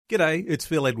G'day, it's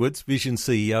Phil Edwards, Vision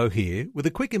CEO here, with a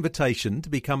quick invitation to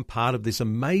become part of this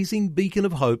amazing beacon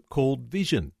of hope called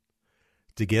Vision.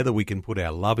 Together we can put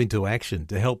our love into action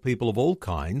to help people of all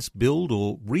kinds build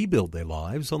or rebuild their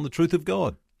lives on the truth of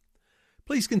God.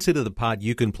 Please consider the part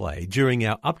you can play during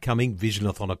our upcoming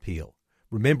Visionathon appeal,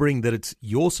 remembering that it's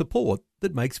your support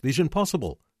that makes Vision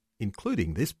possible,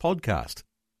 including this podcast.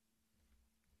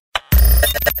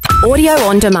 Audio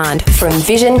on demand from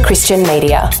Vision Christian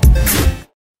Media.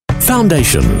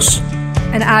 Foundations.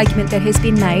 An argument that has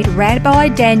been made, Rabbi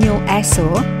Daniel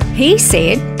Assor, he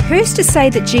said, who's to say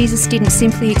that Jesus didn't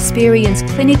simply experience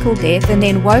clinical death and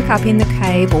then woke up in the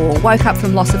cave or woke up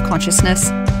from loss of consciousness?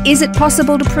 Is it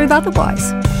possible to prove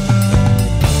otherwise?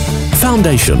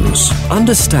 Foundations.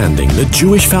 Understanding the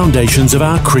Jewish foundations of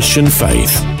our Christian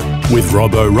faith. With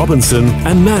Robbo Robinson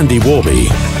and Mandy Warby.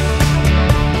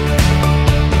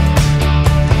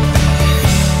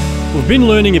 We've been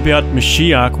learning about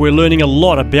Mashiach. We're learning a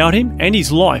lot about him and his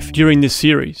life during this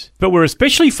series. But we're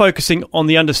especially focusing on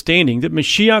the understanding that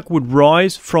Mashiach would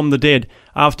rise from the dead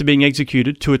after being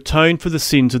executed to atone for the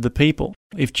sins of the people.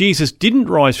 If Jesus didn't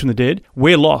rise from the dead,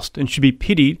 we're lost and should be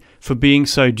pitied for being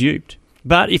so duped.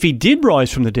 But if he did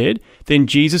rise from the dead, then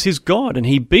Jesus is God and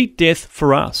he beat death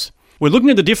for us. We're looking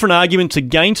at the different arguments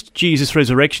against Jesus'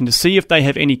 resurrection to see if they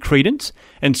have any credence,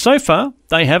 and so far,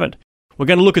 they haven't. We're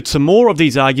going to look at some more of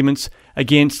these arguments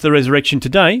against the resurrection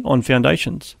today on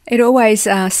Foundations. It always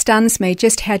stuns me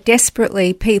just how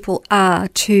desperately people are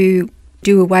to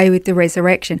do away with the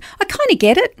resurrection. I kind of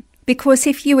get it, because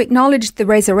if you acknowledge the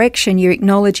resurrection, you're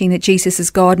acknowledging that Jesus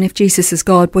is God, and if Jesus is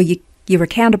God, well, you're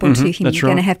accountable to him. You're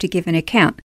going to have to give an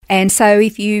account. And so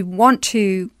if you want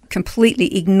to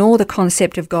completely ignore the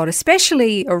concept of God,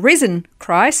 especially a risen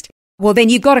Christ, well, then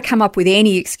you've got to come up with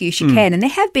any excuse you can, and there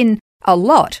have been a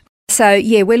lot. So,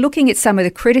 yeah, we're looking at some of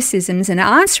the criticisms and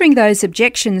answering those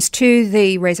objections to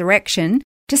the resurrection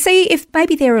to see if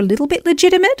maybe they're a little bit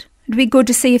legitimate. It'd be good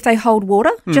to see if they hold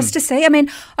water, just to see. I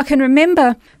mean, I can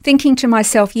remember thinking to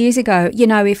myself years ago, you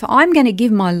know, if I'm going to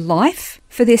give my life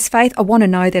for this faith, I want to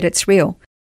know that it's real.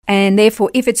 And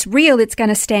therefore, if it's real, it's going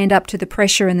to stand up to the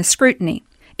pressure and the scrutiny.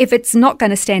 If it's not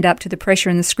going to stand up to the pressure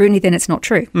and the scrutiny, then it's not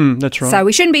true. That's right. So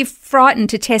we shouldn't be frightened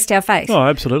to test our faith. Oh,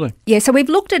 absolutely. Yeah, so we've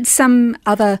looked at some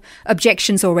other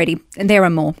objections already, and there are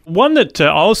more. One that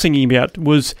I was thinking about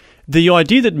was the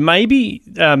idea that maybe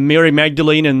Mary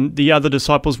Magdalene and the other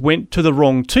disciples went to the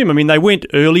wrong tomb. I mean, they went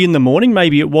early in the morning.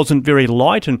 Maybe it wasn't very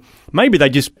light, and maybe they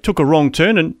just took a wrong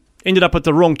turn and ended up at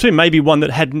the wrong tomb, maybe one that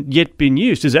hadn't yet been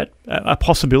used. Is that a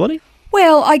possibility?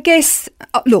 Well, I guess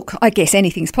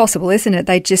anything's possible, isn't it?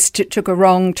 They just took a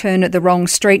wrong turn at the wrong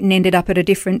street and ended up at a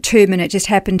different tomb, and it just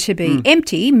happened to be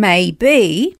empty,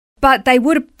 maybe. But they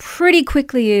would have pretty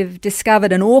quickly have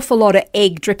discovered an awful lot of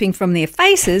egg dripping from their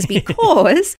faces,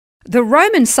 because the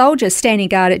Roman soldiers standing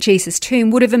guard at Jesus'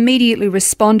 tomb would have immediately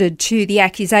responded to the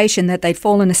accusation that they'd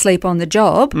fallen asleep on the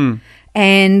job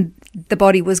and the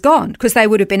body was gone, because they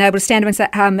would have been able to stand up and say,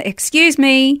 excuse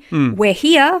me, we're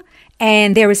here.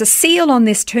 And there is a seal on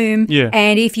this tomb,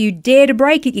 and if you dare to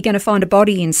break it, you're going to find a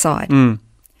body inside.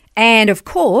 And, of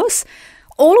course,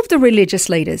 all of the religious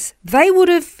leaders, they would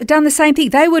have done the same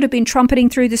thing. They would have been trumpeting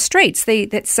through the streets, saying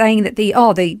that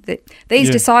these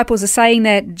disciples are saying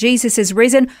that Jesus is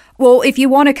risen. Well, if you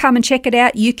want to come and check it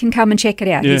out, you can come and check it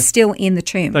out. He's still in the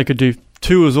tomb. They could do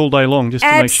tours all day long just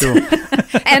to make sure.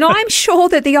 And I'm sure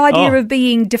that the idea of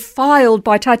being defiled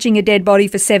by touching a dead body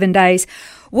for 7 days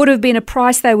would have been a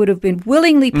price they would have been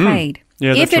willingly paid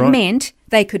if it meant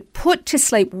they could put to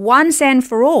sleep once and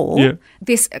for all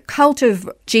this cult of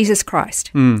Jesus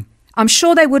Christ. I'm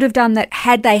sure they would have done that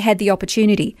had they had the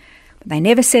opportunity. But they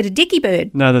never said a dicky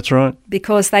bird. No, that's right.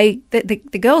 Because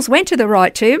the girls went to the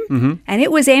right tomb and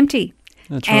it was empty.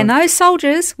 That's and right. Those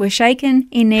soldiers were shaken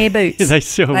in their boots. They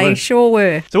sure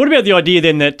were. So what about the idea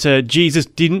then that Jesus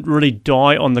didn't really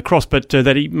die on the cross, but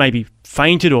that he maybe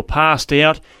fainted or passed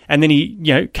out, and then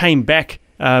he came back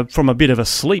from a bit of a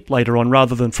sleep later on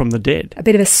rather than from the dead? A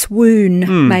bit of a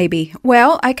swoon, maybe.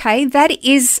 Well, okay, that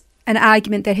is an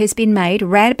argument that has been made.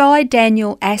 Rabbi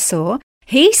Daniel Assor,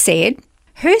 he said,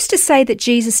 who's to say that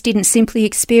Jesus didn't simply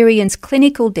experience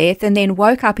clinical death and then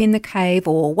woke up in the cave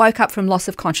or woke up from loss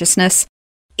of consciousness?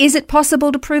 Is it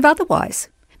possible to prove otherwise?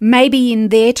 Maybe in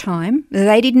their time,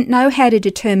 they didn't know how to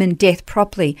determine death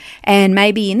properly, and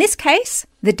maybe in this case,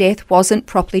 the death wasn't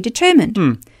properly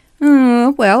determined.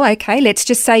 Well, okay, let's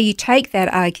just say you take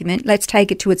that argument, let's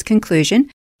take it to its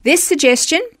conclusion. This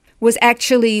suggestion was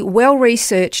actually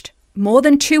well-researched more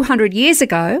than 200 years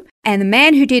ago, and the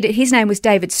man who did it, his name was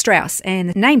David Strauss, and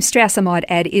the name Strauss, I might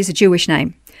add, is a Jewish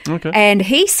name. Okay. And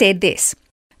he said this: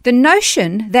 The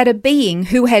notion that a being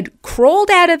who had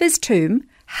crawled out of his tomb,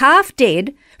 half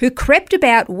dead, who crept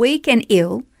about weak and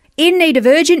ill, in need of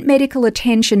urgent medical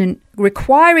attention and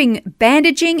requiring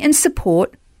bandaging and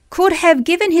support, could have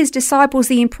given his disciples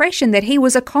the impression that he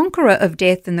was a conqueror of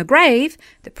death and the grave,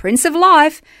 the Prince of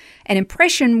Life, an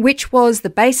impression which was the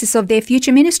basis of their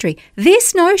future ministry.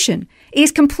 This notion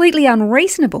is completely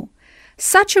unreasonable.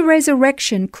 Such a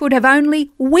resurrection could have only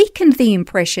weakened the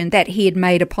impression that he had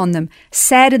made upon them,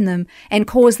 saddened them, and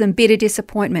caused them bitter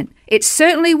disappointment. It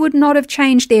certainly would not have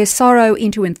changed their sorrow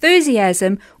into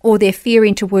enthusiasm or their fear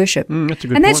into worship. That's a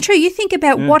good and that's point. true. You think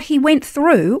about what he went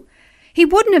through. He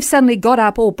wouldn't have suddenly got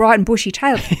up all bright and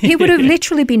bushy-tailed. He would have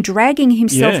literally been dragging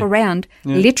himself around,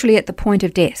 literally at the point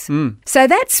of death. So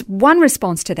that's one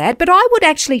response to that, but I would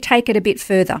actually take it a bit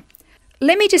further.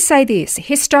 Let me just say this.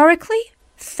 Historically,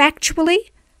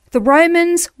 factually, the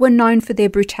Romans were known for their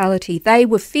brutality. They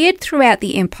were feared throughout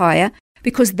the empire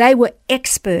because they were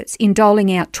experts in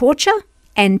doling out torture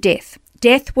and death.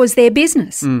 Death was their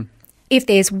business. If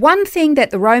there's one thing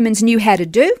that the Romans knew how to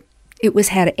do, it was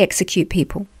how to execute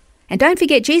people. And don't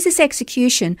forget, Jesus'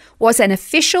 execution was an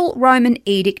official Roman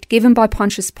edict given by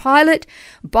Pontius Pilate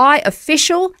by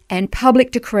official and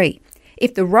public decree.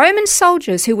 If the Roman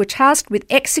soldiers who were tasked with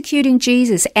executing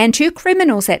Jesus and 2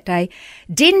 criminals that day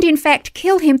didn't in fact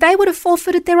kill him, they would have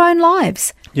forfeited their own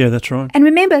lives. Yeah, that's right. And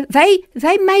remember,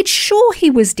 they made sure he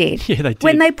was dead Yeah, they did.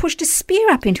 when they pushed a spear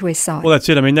up into his side. Well, that's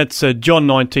it. I mean, that's John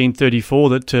 19:34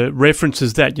 that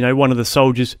references that. You know, one of the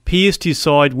soldiers pierced his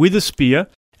side with a spear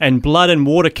and blood and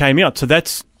water came out. So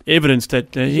that's evidence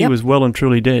that he was well and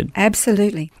truly dead.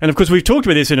 Absolutely. And of course, we've talked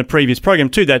about this in a previous program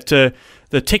too, that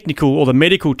the technical or the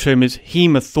medical term is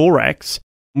hemothorax,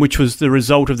 which was the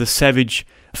result of the savage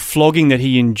flogging that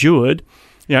he endured.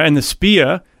 You know, and the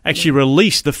spear actually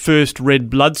released the first red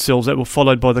blood cells that were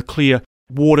followed by the clear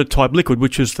water-type liquid,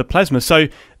 which was the plasma. So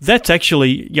that's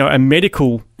actually, you know, a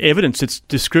medical evidence that's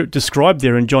described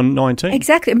there in John 19.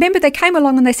 Exactly. Remember, they came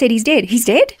along and they said, he's dead. He's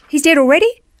dead? He's dead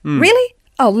already? Really?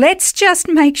 Oh, let's just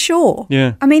make sure.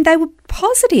 Yeah. I mean, they were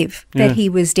positive that he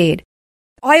was dead.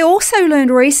 I also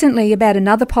learned recently about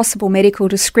another possible medical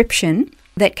description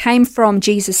that came from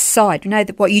Jesus' side. You know,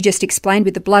 what you just explained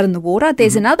with the blood and the water?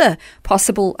 There's another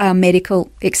possible medical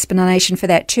explanation for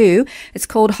that too. It's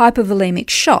called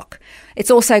hypovolemic shock. It's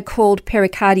also called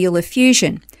pericardial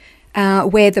effusion,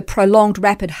 where the prolonged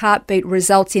rapid heartbeat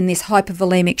results in this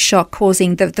hypovolemic shock,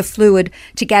 causing the fluid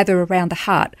to gather around the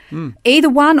heart. Either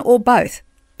one or both.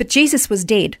 But Jesus was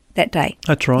dead that day.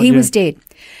 That's right. He was dead.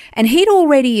 And he'd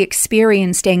already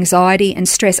experienced anxiety and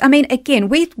stress. I mean, again,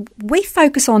 we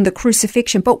focus on the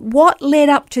crucifixion, but what led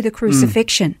up to the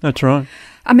crucifixion? That's right.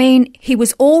 I mean, he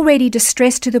was already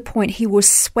distressed to the point he was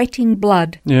sweating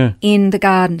blood in the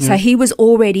garden. So he was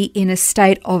already in a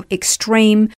state of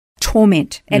extreme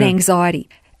torment and anxiety.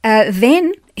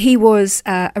 Then he was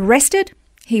arrested.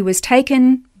 He was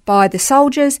taken by the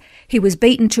soldiers. He was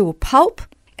beaten to a pulp.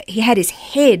 He had his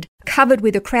head covered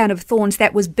with a crown of thorns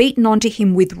that was beaten onto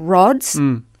him with rods.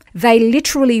 They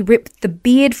literally ripped the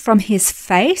beard from his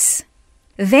face.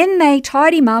 Then they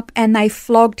tied him up and they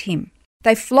flogged him.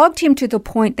 They flogged him to the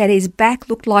point that his back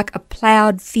looked like a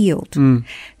ploughed field.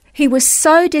 He was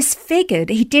so disfigured,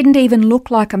 he didn't even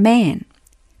look like a man.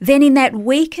 Then in that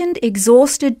weakened,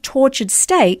 exhausted, tortured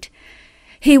state,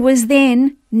 he was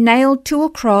then nailed to a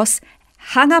cross,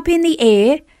 hung up in the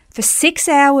air for 6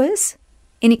 hours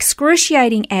in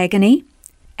excruciating agony,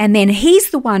 and then he's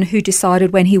the one who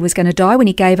decided when he was going to die, when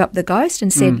he gave up the ghost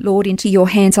and said, Lord, into your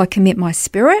hands I commit my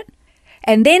spirit.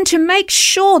 And then to make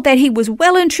sure that he was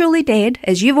well and truly dead,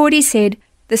 as you've already said,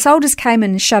 the soldiers came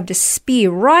and shoved a spear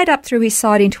right up through his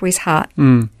side into his heart.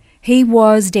 He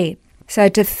was dead. So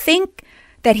to think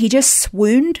that he just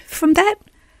swooned from that,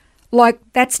 like,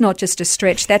 that's not just a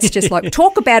stretch. That's just like,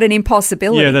 talk about an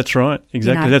impossibility. Yeah, that's right.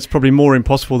 Exactly. You know? That's probably more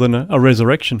impossible than a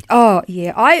resurrection. Oh,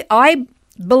 yeah. I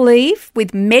believe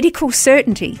with medical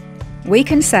certainty we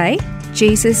can say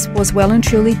Jesus was well and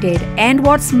truly dead. And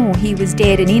what's more, he was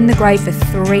dead and in the grave for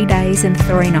 3 days and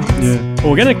 3 nights. Yeah.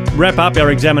 Well, we're going to wrap up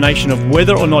our examination of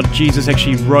whether or not Jesus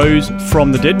actually rose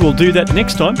from the dead. We'll do that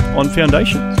next time on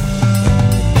Foundations.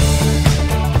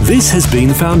 This has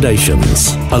been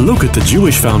Foundations, a look at the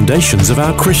Jewish foundations of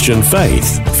our Christian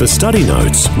faith. For study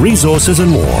notes, resources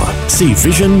and more, see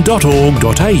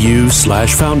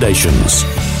vision.org.au/foundations.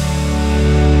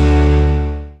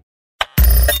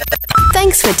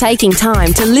 Thanks for taking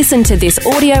time to listen to this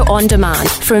audio on demand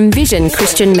from Vision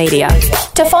Christian Media.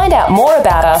 To find out more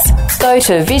about us, go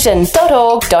to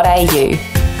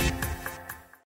vision.org.au.